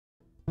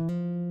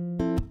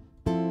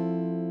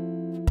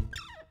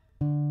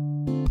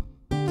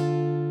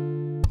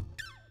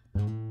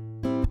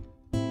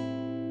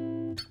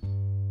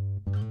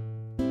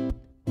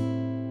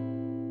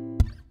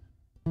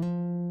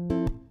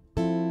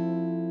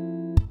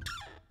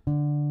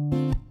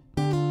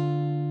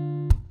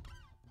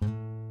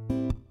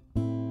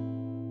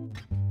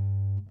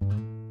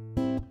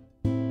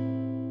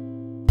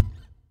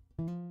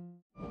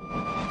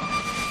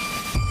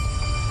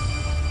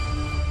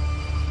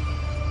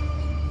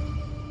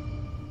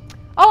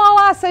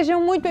Olá,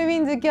 sejam muito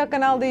bem-vindos aqui ao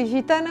canal da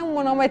Gitana. O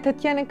meu nome é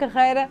Tatiana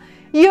Carreira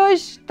e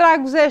hoje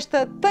trago-vos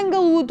esta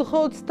Tanglewood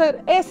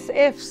Roadster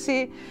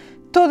SFC,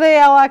 toda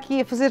ela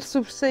aqui a fazer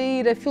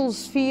sobressair a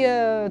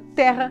filosofia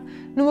terra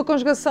numa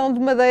conjugação de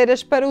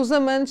madeiras para os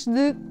amantes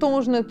de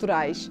tons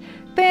naturais.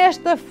 Tem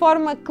esta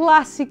forma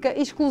clássica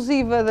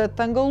exclusiva da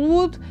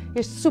Tanglewood,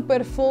 este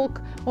super folk,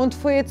 onde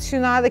foi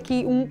adicionado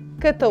aqui um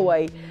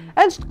Cutaway.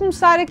 Antes de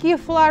começar aqui a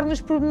falar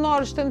nos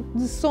pormenores, tanto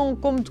de som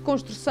como de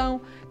construção,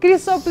 queria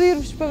só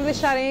pedir-vos para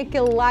deixarem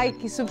aquele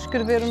like e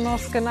subscrever o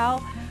nosso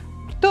canal.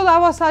 Toda a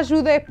vossa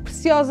ajuda é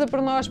preciosa para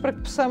nós, para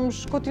que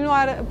possamos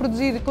continuar a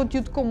produzir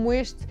conteúdo como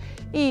este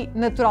e,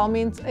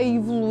 naturalmente, a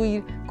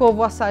evoluir com a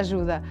vossa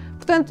ajuda.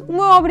 Portanto,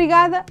 uma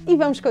obrigada e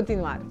vamos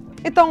continuar.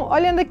 Então,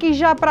 olhando aqui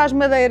já para as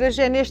madeiras,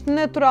 é neste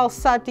natural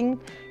satin,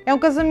 é um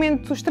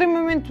casamento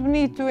extremamente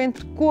bonito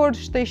entre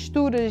cores,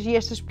 texturas e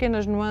estas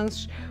pequenas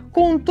nuances,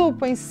 com um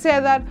topo em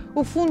Cedar,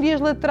 o fundo e as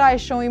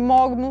laterais são em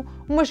Mogno,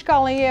 uma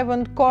escala em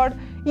Ebony Core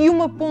e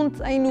uma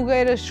ponte em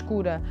nogueira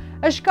escura.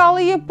 A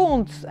escala e a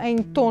ponte em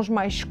tons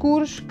mais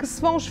escuros que se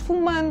vão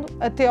esfumando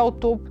até ao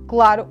topo,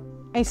 claro,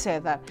 em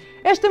Cedar.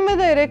 Esta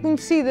madeira é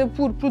conhecida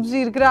por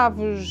produzir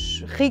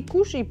graves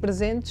ricos e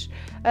presentes,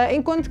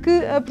 enquanto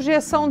que a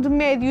projeção de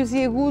médios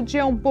e agudos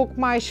é um pouco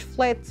mais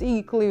flat e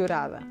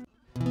equilibrada.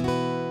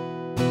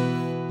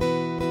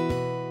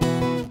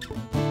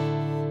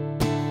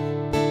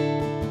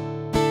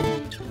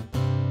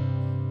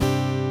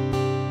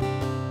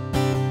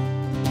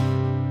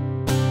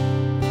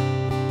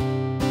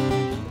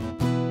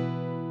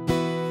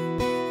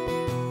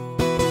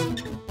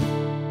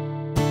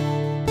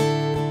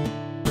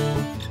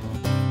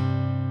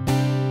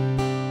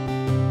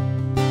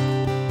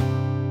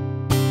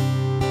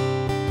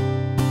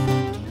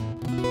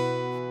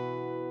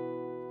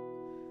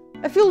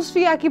 A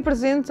filosofia aqui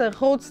presente, a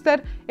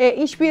Roadster,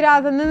 é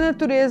inspirada na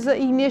natureza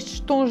e nestes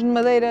tons de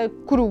madeira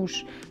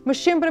crus,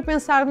 mas sempre a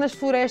pensar nas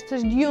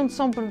florestas de onde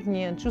são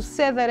provenientes. O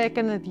Cedar é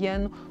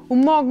canadiano, o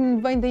Mogno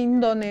vem da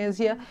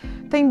Indonésia,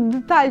 tem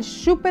detalhes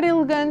super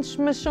elegantes,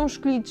 mas são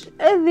escolhidos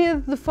a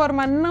dedo de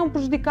forma a não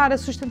prejudicar a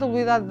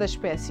sustentabilidade das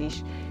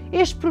espécies.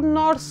 Este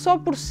pormenor só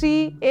por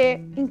si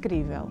é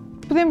incrível.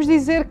 Podemos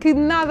dizer que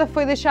nada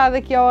foi deixado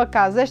aqui ao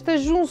acaso.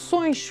 Estas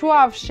junções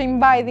suaves sem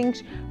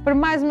bindings, para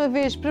mais uma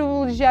vez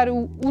privilegiar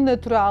o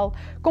natural.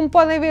 Como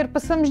podem ver,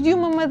 passamos de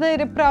uma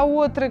madeira para a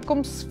outra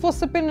como se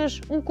fosse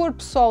apenas um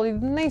corpo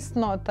sólido, nem se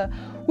nota.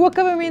 O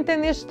acabamento é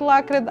neste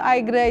lacre de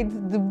high grade,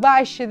 de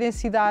baixa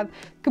densidade,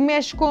 que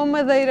mexe com a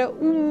madeira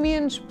o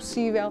menos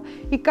possível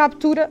e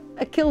captura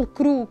aquele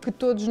cru que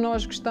todos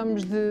nós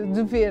gostamos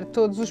de ver.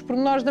 Todos os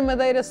pormenores da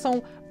madeira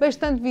são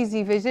bastante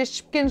visíveis.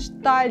 Estes pequenos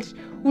detalhes,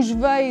 os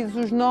veios,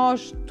 os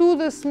nós,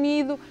 tudo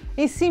assumido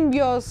em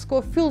simbiose com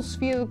a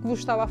filosofia do que vos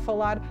estava a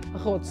falar,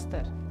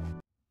 Roadster.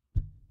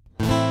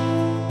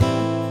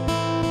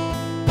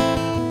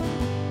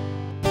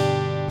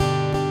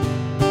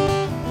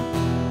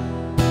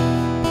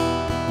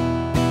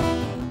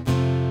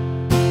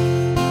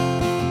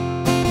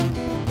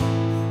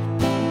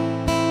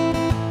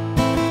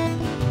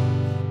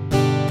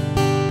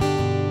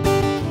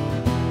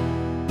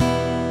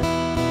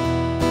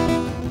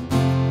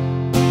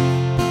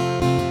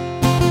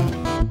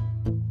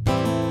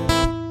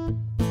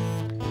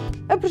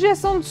 A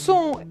projeção de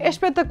som é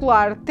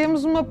espetacular.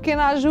 Temos uma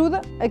pequena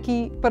ajuda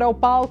aqui para o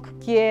palco,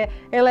 que é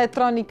a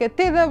Electrónica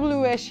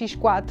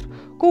TWR2-SFC.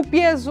 Com o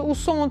piezo o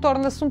som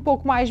torna-se um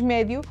pouco mais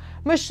médio,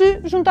 mas se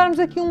juntarmos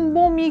aqui um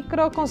bom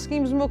micro,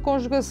 conseguimos uma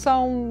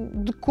conjugação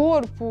de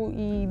corpo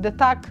e de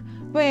ataque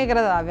bem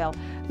agradável.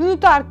 De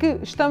notar que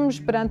estamos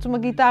perante uma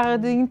guitarra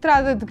de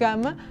entrada de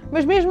gama,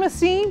 mas mesmo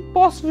assim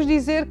posso-vos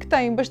dizer que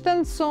tem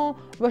bastante som,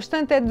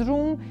 bastante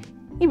headroom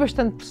e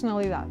bastante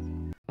personalidade.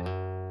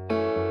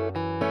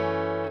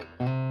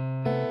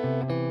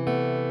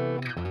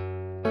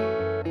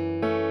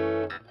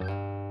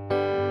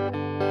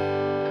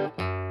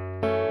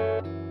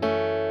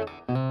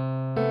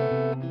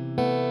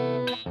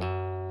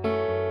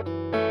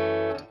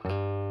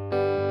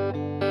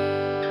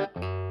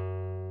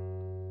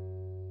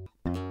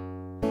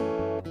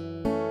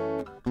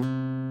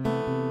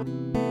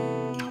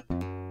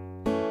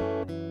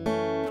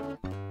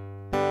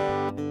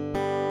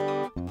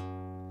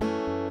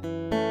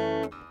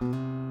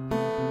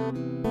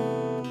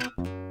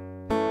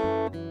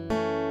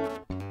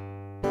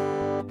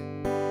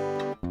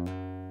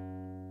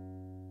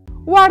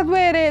 O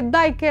hardware é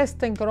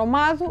die-cast em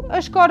cromado,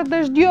 as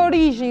cordas de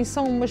origem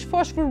são umas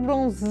fósforo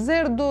bronze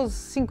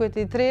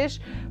 01253,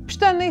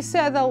 pestana em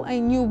saddle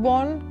em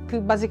newborn, que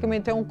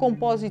basicamente é um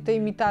compósito a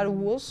imitar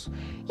o osso,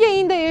 e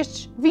ainda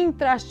estes 20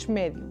 trastes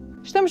médio.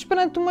 Estamos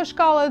perante uma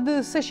escala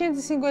de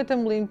 650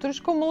 mm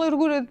com uma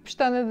largura de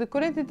pestana de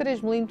 43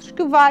 mm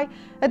que vai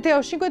até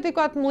aos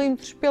 54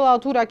 mm pela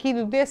altura aqui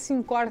do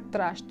 14º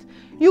traste.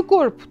 E o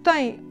corpo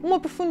tem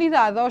uma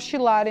profundidade a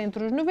oscilar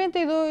entre os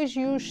 92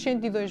 e os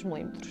 102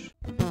 mm.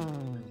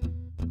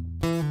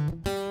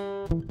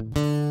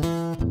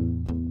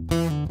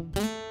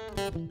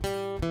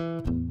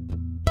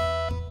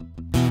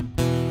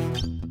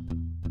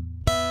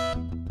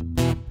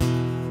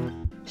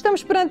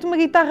 Estamos perante uma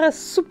guitarra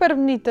super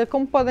bonita,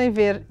 como podem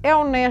ver, é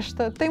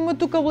honesta, tem uma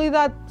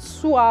tocabilidade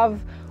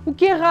suave, o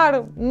que é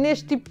raro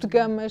neste tipo de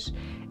gamas.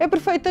 É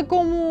perfeita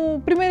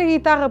como primeira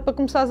guitarra para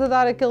começares a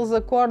dar aqueles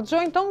acordes,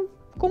 ou então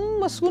como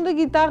uma segunda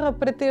guitarra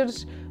para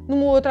teres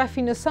numa outra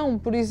afinação,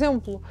 por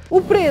exemplo.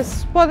 O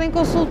preço podem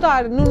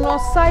consultar no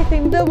nosso site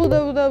em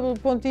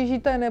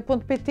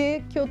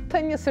www.egitana.pt, que eu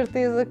tenho a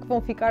certeza que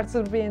vão ficar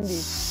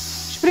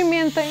surpreendidos.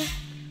 Experimentem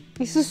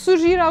e se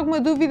surgir alguma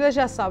dúvida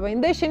já sabem,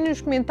 deixem nos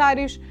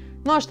comentários.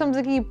 Nós estamos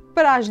aqui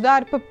para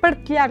ajudar, para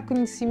partilhar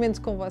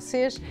conhecimento com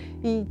vocês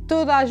e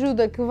toda a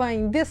ajuda que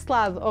vem desse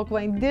lado ou que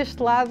vem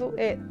deste lado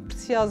é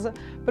preciosa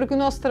para que o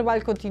nosso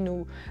trabalho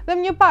continue. Da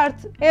minha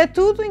parte é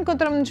tudo,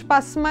 encontramos-nos para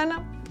a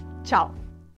semana. Tchau!